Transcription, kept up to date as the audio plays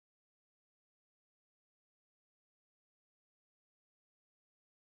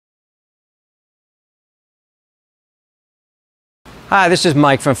Hi, this is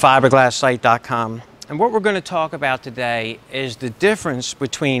Mike from FiberglassSite.com, and what we're going to talk about today is the difference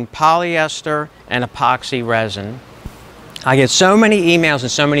between polyester and epoxy resin. I get so many emails and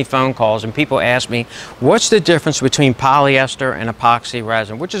so many phone calls, and people ask me, what's the difference between polyester and epoxy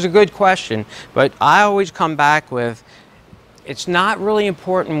resin? Which is a good question, but I always come back with, it's not really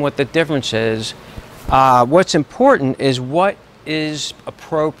important what the difference is. What's important is what is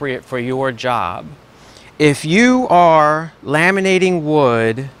appropriate for your job. If you are laminating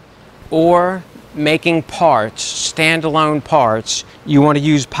wood or making parts, standalone parts, you want to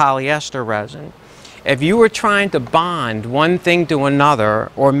use polyester resin. If you were trying to bond one thing to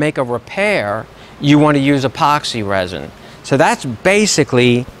another or make a repair, you want to use epoxy resin. So that's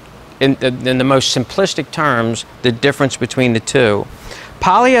basically, in the most simplistic terms, the difference between the two.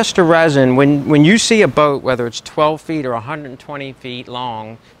 Polyester resin, when you see a boat, whether it's 12 feet or 120 feet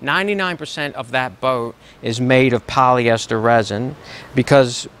long, 99% of that boat is made of polyester resin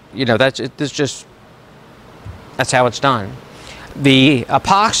because, you know, that's how it's done. The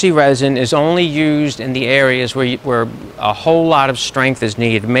epoxy resin is only used in the areas where a whole lot of strength is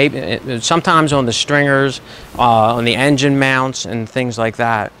needed, maybe sometimes on the stringers, on the engine mounts and things like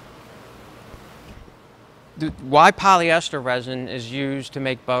that. Why polyester resin is used to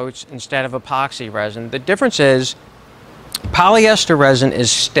make boats instead of epoxy resin? The difference is polyester resin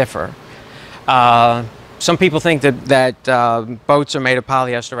is stiffer. Some people think that boats are made of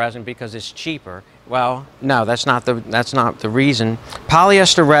polyester resin because it's cheaper. Well, no, that's not the reason.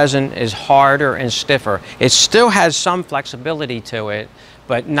 Polyester resin is harder and stiffer. It still has some flexibility to it,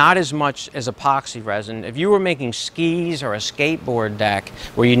 but not as much as epoxy resin. If you were making skis or a skateboard deck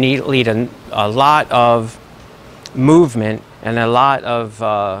where you need a lot of movement and a lot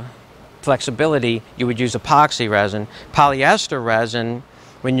of flexibility, you would use epoxy resin. Polyester resin,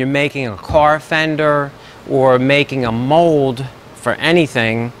 when you're making a car fender or making a mold for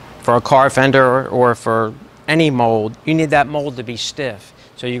anything, for a car fender or for any mold, you need that mold to be stiff.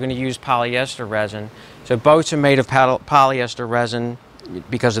 So you're going to use polyester resin. So boats are made of polyester resin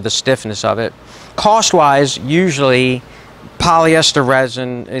because of the stiffness of it. Cost-wise, usually polyester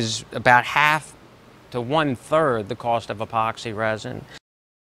resin is about half to 1/3 the cost of epoxy resin.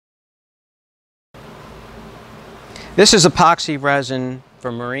 This is epoxy resin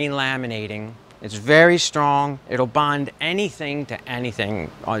for marine laminating. It's very strong. It'll bond anything to anything.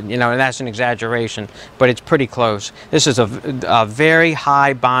 You know, and that's an exaggeration, but it's pretty close. This is a very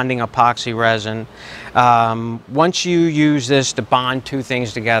high bonding epoxy resin. Once you use this to bond two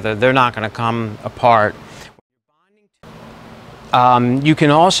things together, they're not going to come apart. You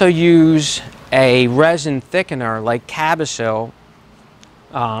can also use a resin thickener like Cabosil.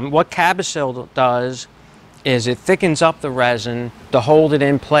 What Cabosil does is it thickens up the resin to hold it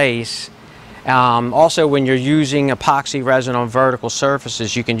in place. Also, when you're using epoxy resin on vertical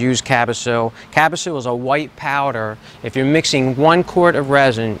surfaces, you can use Cabosil. Cabosil is a white powder. If you're mixing 1 quart of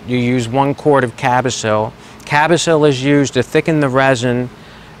resin, you use 1 quart of Cabosil. Cabosil is used to thicken the resin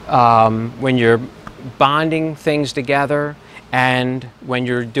when you're bonding things together and when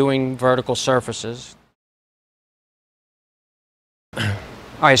you're doing vertical surfaces.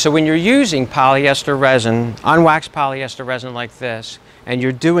 All right, so when you're using polyester resin, unwaxed polyester resin like this, and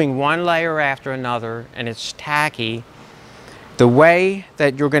you're doing one layer after another and it's tacky, the way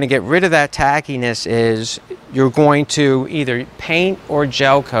that you're going to get rid of that tackiness is you're going to either paint or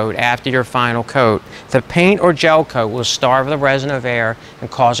gel coat after your final coat. The paint or gel coat will starve the resin of air and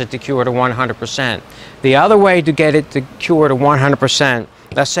cause it to cure to 100%. The other way to get it to cure to 100%,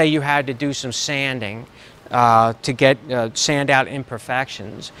 let's say you had to do some sanding to get sand out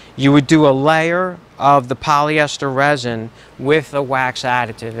imperfections, you would do a layer of the polyester resin with a wax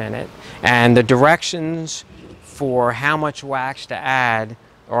additive in it, and the directions for how much wax to add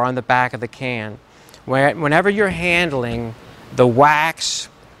are on the back of the can. Whenever you're handling the wax,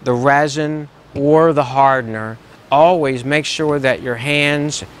 the resin, or the hardener, always make sure that your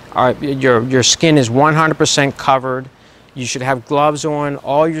hands are, your skin is 100% covered. You should have gloves on.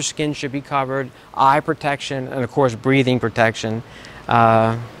 All your skin should be covered. Eye protection, and of course breathing protection.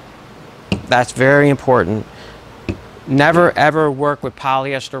 That's very important. Never ever work with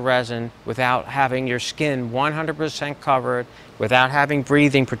polyester resin without having your skin 100% covered, without having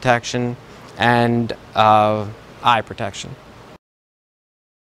breathing protection and eye protection.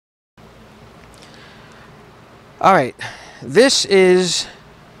 All right, this is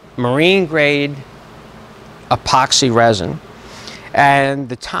marine grade epoxy resin. And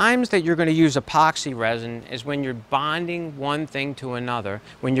the times that you're going to use epoxy resin is when you're bonding one thing to another.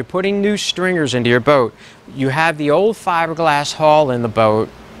 When you're putting new stringers into your boat, you have the old fiberglass hull in the boat.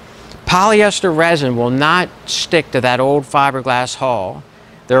 polyester resin will not stick to that old fiberglass hull.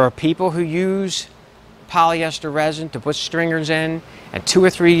 There are people who use polyester resin to put stringers in, and 2 or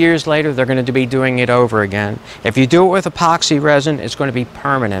 3 years later they're going to be doing it over again. If you do it with epoxy resin, it's going to be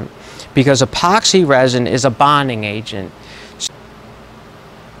permanent, because epoxy resin is a bonding agent.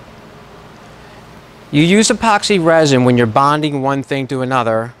 You use epoxy resin when you're bonding one thing to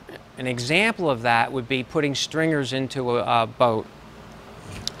another. An example of that would be putting stringers into a boat.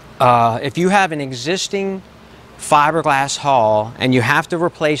 If you have an existing fiberglass hull and you have to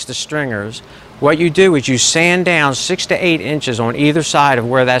replace the stringers, what you do is you sand down 6 to 8 inches on either side of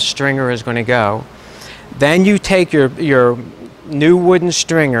where that stringer is going to go. Then you take your new wooden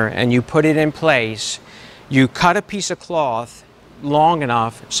stringer and you put it in place. You cut a piece of cloth long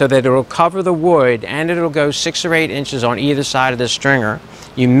enough so that it will cover the wood, and it will go 6 or 8 inches on either side of the stringer.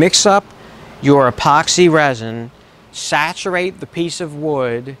 You mix up your epoxy resin, saturate the piece of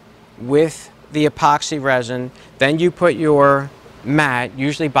wood with the epoxy resin, then you put your mat,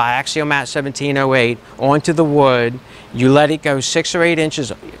 usually biaxial mat 1708, onto the wood. You let it go 6 or 8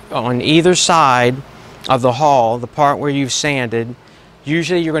 inches on either side of the hull, the part where you've sanded.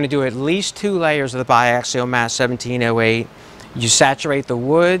 Usually you're going to do at least 2 layers of the biaxial mat 1708. You saturate the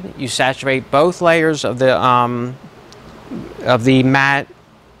wood, you saturate both layers of the mat,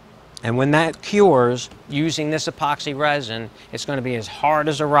 and when that cures, using this epoxy resin, it's going to be as hard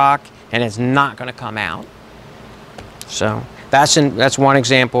as a rock, and it's not going to come out. So that's one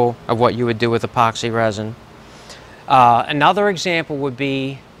example of what you would do with epoxy resin. Another example would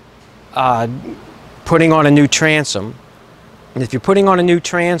be putting on a new transom. And if you're putting on a new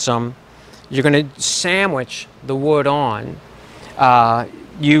transom, you're going to sandwich the wood on.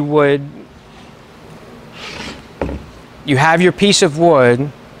 You have your piece of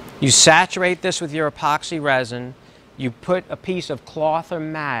wood, you saturate this with your epoxy resin, you put a piece of cloth or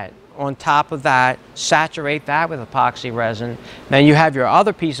mat on top of that, saturate that with epoxy resin, then you have your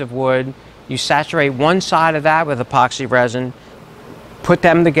other piece of wood, you saturate one side of that with epoxy resin, put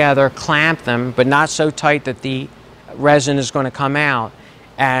them together, clamp them, but not so tight that the resin is going to come out,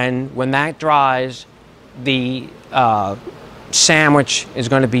 and when that dries, the sandwich is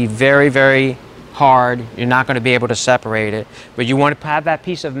going to be very, very hard. You're not going to be able to separate it, but you want to have that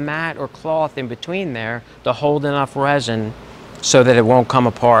piece of mat or cloth in between there to hold enough resin so that it won't come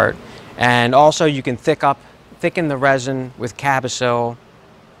apart. And also you can thicken the resin with Cabosil,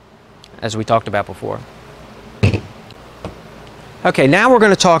 as we talked about before. Okay, now we're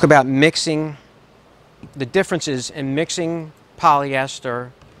going to talk about mixing, the differences in mixing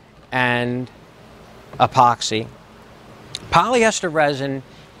polyester and epoxy. Polyester resin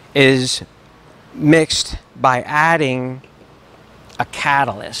is mixed by adding a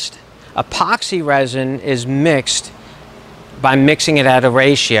catalyst. Epoxy resin is mixed by mixing it at a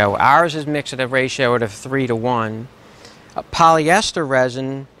ratio. Ours is mixed at a ratio of 3 to 1. Polyester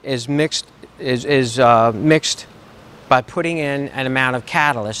resin is mixed by putting in an amount of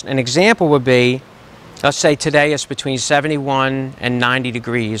catalyst. An example would be, let's say today it's between 71 and 90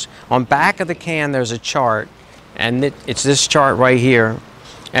 degrees. On back of the can there's a chart, and it's this chart right here.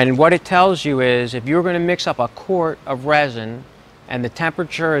 And what it tells you is if you're going to mix up a quart of resin and the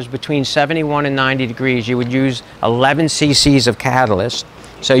temperature is between 71 and 90 degrees, you would use 11 cc's of catalyst.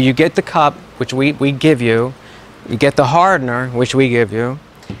 So you get the cup, which we give you, you get the hardener, which we give you,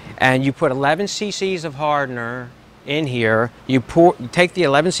 and you put 11 cc's of hardener in here. You take the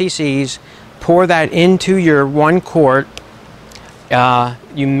 11 cc's, pour that into your 1 quart,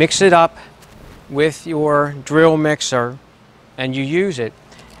 you mix it up with your drill mixer, and you use it.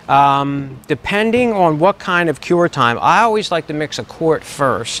 Depending on what kind of cure time, I always like to mix a quart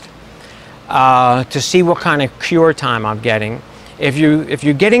first to see what kind of cure time I'm getting. If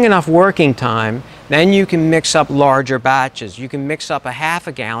you're getting enough working time, then you can mix up larger batches. You can mix up a half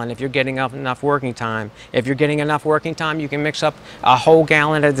a gallon if you're getting enough working time. If you're getting enough working time, you can mix up a whole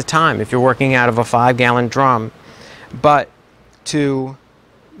gallon at a time if you're working out of a 5-gallon drum. But to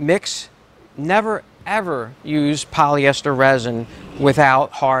mix, never ever use polyester resin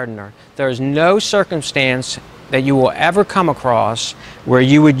without hardener. There is no circumstance that you will ever come across where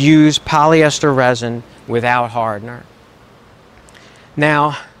you would use polyester resin without hardener.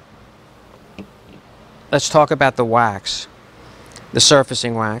 Now, let's talk about the wax, the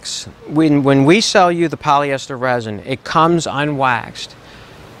surfacing wax. When we sell you the polyester resin, it comes unwaxed.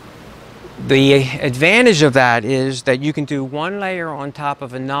 The advantage of that is that you can do one layer on top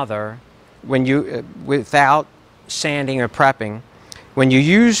of another without sanding or prepping. When you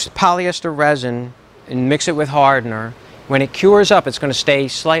use polyester resin and mix it with hardener, when it cures up, it's going to stay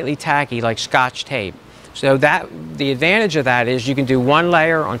slightly tacky like Scotch tape. So that the advantage of that is you can do one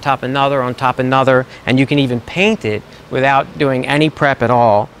layer on top of another on top of another, and you can even paint it without doing any prep at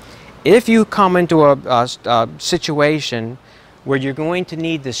all. If you come into a situation where you're going to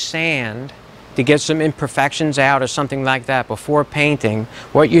need the sand to get some imperfections out or something like that before painting,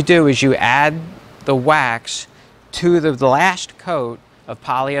 what you do is you add the wax to the last coat of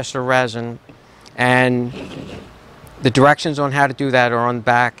polyester resin, and the directions on how to do that are on the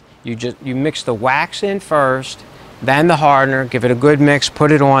back. You mix the wax in first, then the hardener, give it a good mix,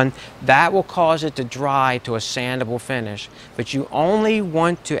 put it on. That will cause it to dry to a sandable finish. But you only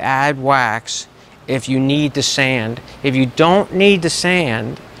want to add wax if you need the sand. If you don't need the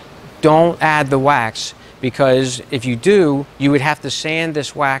sand, don't add the wax, because if you do, you would have to sand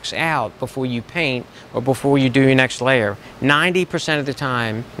this wax out before you paint or before you do your next layer. 90% of the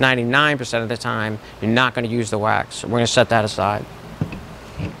time, 99% of the time, you're not going to use the wax. So we're going to set that aside.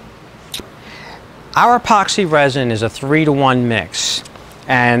 Our epoxy resin is a 3-to-1 mix,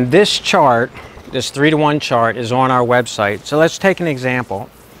 and this chart, this 3-to-1 chart, is on our website. So let's take an example.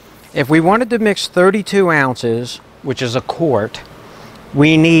 If we wanted to mix 32 ounces, which is a quart,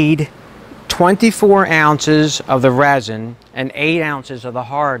 we need 24 ounces of the resin and 8 ounces of the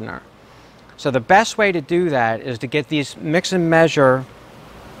hardener. So the best way to do that is to get these mix and measure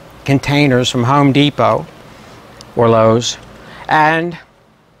containers from Home Depot or Lowe's, and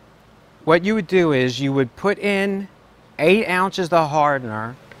what you would do is you would put in 8 ounces of the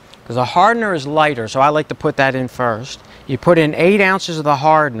hardener, because the hardener is lighter, so I like to put that in first. You put in 8 ounces of the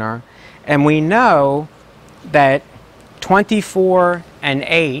hardener, and we know that 24 and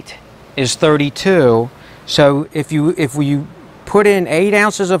 8 is 32. So if you put in 8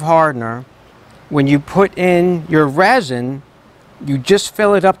 ounces of hardener, when you put in your resin, you just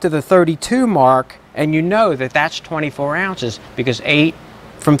fill it up to the 32 mark, and you know that that's 24 ounces, because 8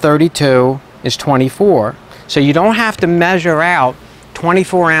 from 32 is 24. So you don't have to measure out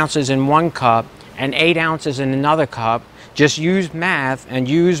 24 ounces in one cup and 8 ounces in another cup. Just use math and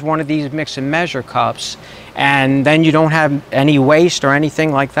use one of these mix and measure cups, and then you don't have any waste or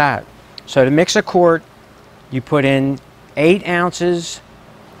anything like that. So to mix a quart, you put in 8 ounces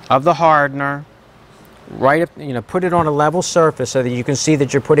of the hardener, right up, put it on a level surface so that you can see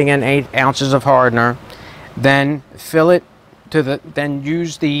that you're putting in 8 ounces of hardener. Then fill it to then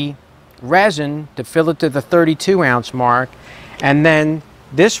use the resin to fill it to the 32 ounce mark, and then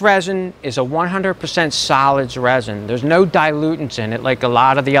this resin is a 100% solids resin. There's no dilutants in it like a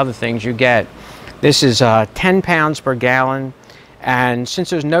lot of the other things you get. This is 10 pounds per gallon, and since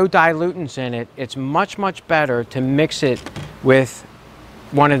there's no dilutants in it, it's much better to mix it with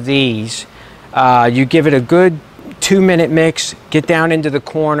one of these. You give it a good 2-minute mix, get down into the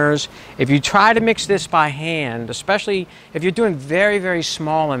corners. If you try to mix this by hand, especially if you're doing very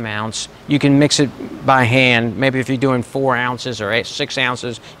small amounts, you can mix it by hand. Maybe if you're doing 4 ounces or 6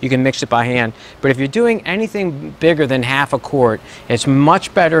 ounces, you can mix it by hand. But if you're doing anything bigger than half a quart, it's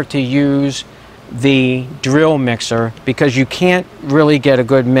much better to use the drill mixer, because you can't really get a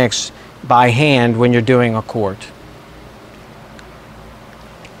good mix by hand when you're doing a quart.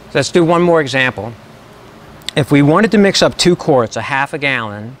 So let's do one more example. If we wanted to mix up 2 quarts, a half a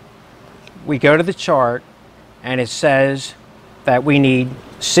gallon, we go to the chart and it says that we need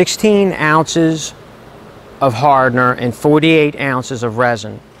 16 ounces of hardener and 48 ounces of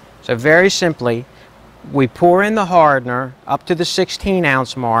resin. So very simply, we pour in the hardener up to the 16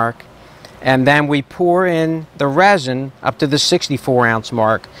 ounce mark, and then we pour in the resin up to the 64 ounce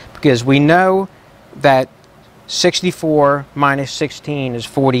mark, because we know that 64 minus 16 is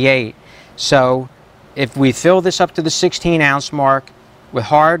 48. So if we fill this up to the 16 ounce mark with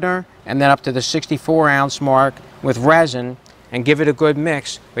hardener and then up to the 64 ounce mark with resin and give it a good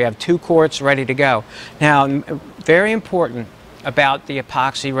mix, we have 2 quarts ready to go. Now, very important about the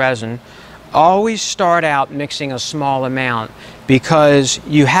epoxy resin, always start out mixing a small amount, because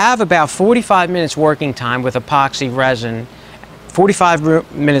you have about 45 minutes working time with epoxy resin,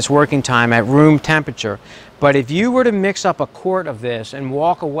 45 minutes working time at room temperature. But if you were to mix up a quart of this and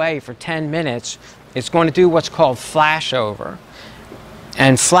walk away for 10 minutes, it's going to do what's called flashover.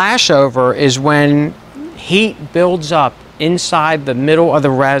 And flashover is when heat builds up inside the middle of the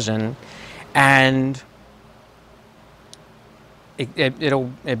resin, and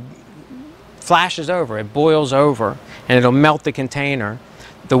it flashes over, it boils over, and it'll melt the container.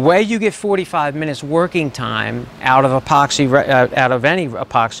 The way you get 45 minutes working time out of any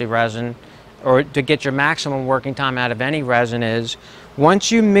epoxy resin, or to get your maximum working time out of any resin, is once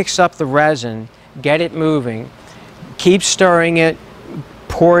you mix up the resin, get it moving, keep stirring it,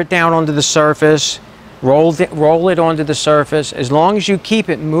 pour it down onto the surface, roll it onto the surface. As long as you keep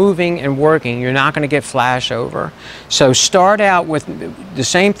it moving and working, you're not going to get flash over. So start out with the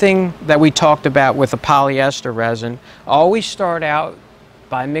same thing that we talked about with the polyester resin. Always start out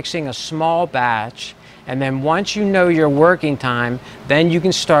by mixing a small batch, and then once you know your working time, then you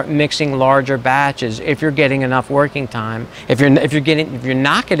can start mixing larger batches if you're getting enough working time. If you're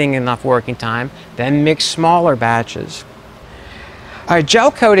not getting enough working time, then mix smaller batches. All right,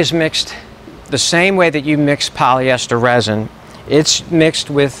 gel coat is mixed the same way that you mix polyester resin. It's mixed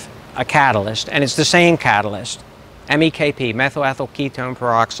with a catalyst, and it's the same catalyst, MEKP, methylethyl ketone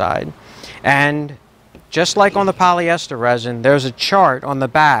peroxide. And just like on the polyester resin, there's a chart on the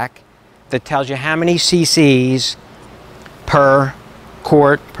back that tells you how many cc's per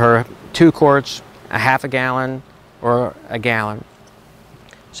quart, per 2 quarts, a half a gallon, or a gallon.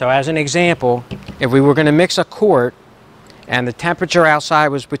 So as an example, if we were going to mix a quart and the temperature outside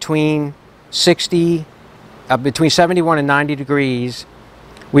was between 71 and 90 degrees,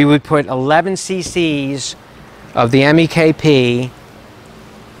 we would put 11 cc's of the MEKP.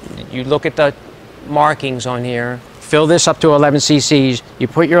 You look at the markings on here, fill this up to 11 cc's, you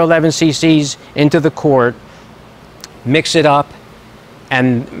put your 11 cc's into the quart, mix it up,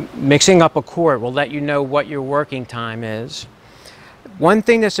 and mixing up a quart will let you know what your working time is. One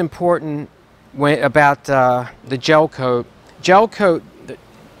thing that's important about the gel coat,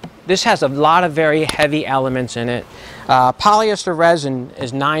 this has a lot of very heavy elements in it. Polyester resin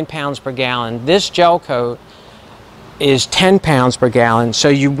is 9 pounds per gallon. This gel coat is 10 pounds per gallon, so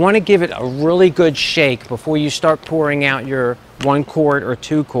you want to give it a really good shake before you start pouring out your 1 quart or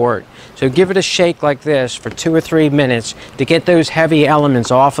 2 quart. So give it a shake like this for 2 or 3 minutes to get those heavy elements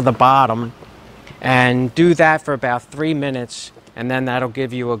off of the bottom, and do that for about 3 minutes, and then that'll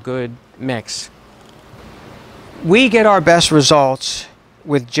give you a good mix. We get our best results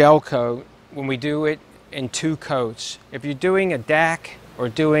with gel coat when we do it in 2 coats. If you're doing a deck or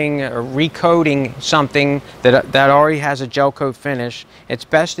doing or recoating something that already has a gel coat finish, it's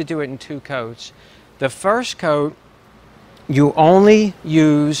best to do it in 2 coats. The first coat, you only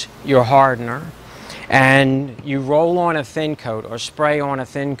use your hardener and you roll on a thin coat or spray on a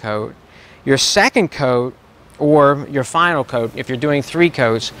thin coat. Your second coat, or your final coat, if you're doing 3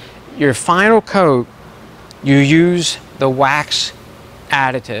 coats, your final coat, you use the wax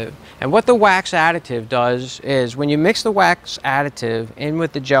additive. And what the wax additive does is when you mix the wax additive in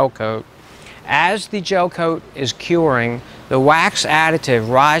with the gel coat, as the gel coat is curing, the wax additive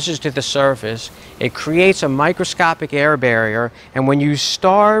rises to the surface. It creates a microscopic air barrier, and when you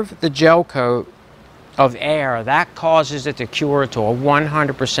starve the gel coat of air, that causes it to cure to a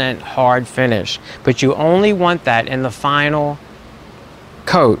 100% hard finish. But you only want that in the final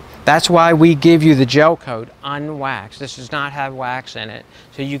coat. That's why we give you the gel coat unwaxed. This does not have wax in it.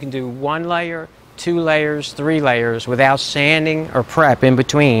 So you can do 1 layer, 2 layers, 3 layers without sanding or prep in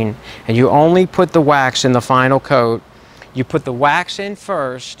between. And you only put the wax in the final coat. You put the wax in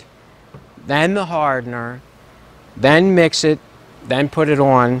first, then the hardener, then mix it, then put it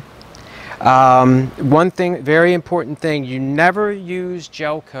on. One thing, very important thing, you never use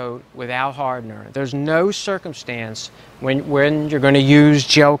gel coat without hardener. There's no circumstance when you're going to use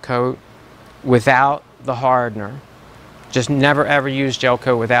gel coat without the hardener. Just never ever use gel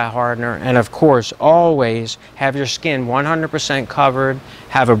coat without hardener. And of course, always have your skin 100% covered,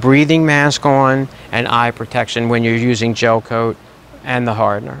 have a breathing mask on, and eye protection when you're using gel coat and the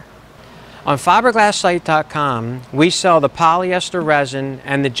hardener. On FiberglassSite.com, we sell the polyester resin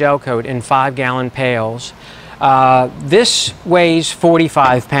and the gel coat in 5-gallon pails. This weighs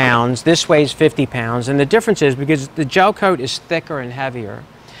 45 pounds, this weighs 50 pounds, and the difference is because the gel coat is thicker and heavier.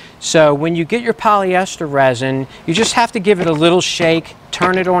 So when you get your polyester resin, you just have to give it a little shake,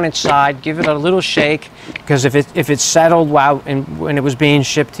 turn it on its side, give it a little shake, because if it's settled when it was being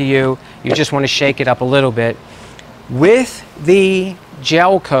shipped to you, you just want to shake it up a little bit. With the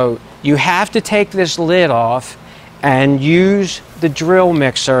gel coat, you have to take this lid off and use the drill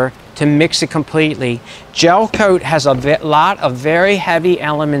mixer to mix it completely. Gel coat has a lot of very heavy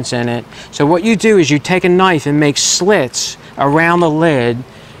elements in it. So what you do is you take a knife and make slits around the lid.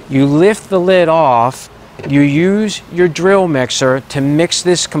 You lift the lid off. You use your drill mixer to mix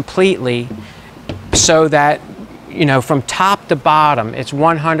this completely so that, you know, from top to bottom, it's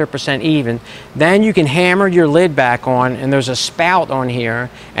 100% even. Then you can hammer your lid back on, and there's a spout on here,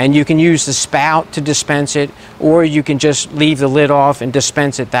 and you can use the spout to dispense it, or you can just leave the lid off and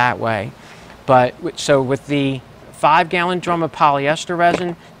dispense it that way. But so with the 5-gallon drum of polyester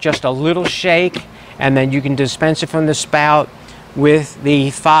resin, just a little shake, and then you can dispense it from the spout. with the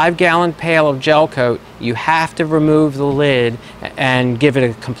 5-gallon pail of gel coat, you have to remove the lid and give it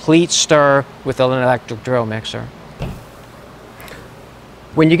a complete stir with an electric drill mixer.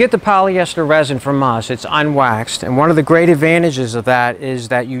 When you get the polyester resin from us, it's unwaxed, and one of the great advantages of that is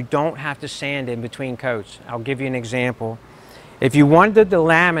that you don't have to sand in between coats. I'll give you an example. If you wanted to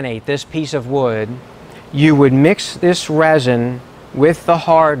laminate this piece of wood, you would mix this resin with the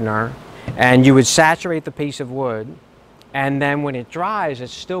hardener and you would saturate the piece of wood, and then when it dries,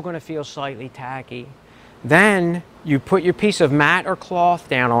 it's still going to feel slightly tacky. Then you put your piece of mat or cloth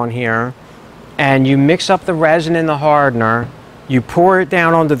down on here and you mix up the resin in the hardener. You pour it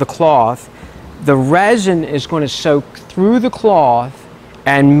down onto the cloth. The resin is going to soak through the cloth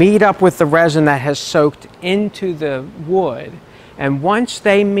and meet up with the resin that has soaked into the wood. And once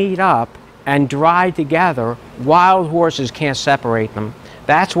they meet up and dry together, wild horses can't separate them.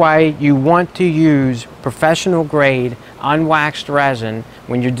 That's why you want to use professional grade unwaxed resin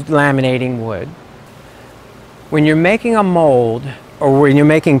when you're laminating wood. When you're making a mold, or when you're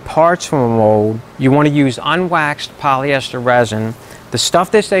making parts from a mold, you want to use unwaxed polyester resin. The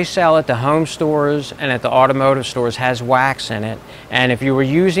stuff that they sell at the home stores and at the automotive stores has wax in it, and if you were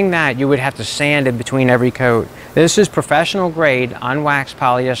using that, you would have to sand it between every coat. This is professional grade unwaxed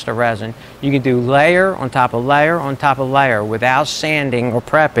polyester resin. You can do layer on top of layer on top of layer without sanding or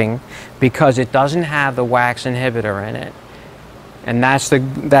prepping because it doesn't have the wax inhibitor in it. And that's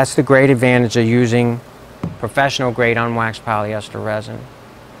the great advantage of using professional grade unwaxed polyester resin.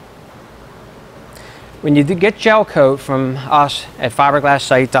 When you get gel coat from us at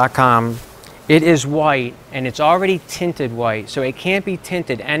FiberglassSite.com, it is white and it's already tinted white, so it can't be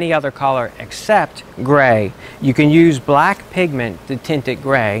tinted any other color except gray. You can use black pigment to tint it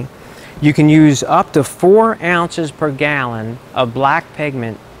gray. You can use up to 4 ounces per gallon of black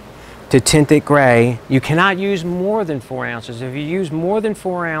pigment to tint it gray. You cannot use more than 4 ounces. If you use more than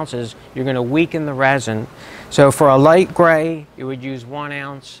 4 ounces, you're going to weaken the resin. So for a light gray, you would use 1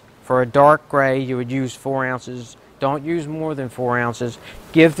 ounce. For a dark gray, you would use 4 ounces. Don't use more than 4 ounces.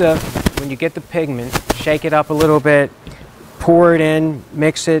 When you get the pigment, shake it up a little bit, pour it in,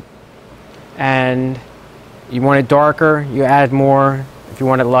 mix it, and you want it darker, you add more. If you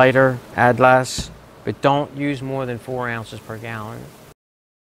want it lighter, add less. But don't use more than 4 ounces per gallon.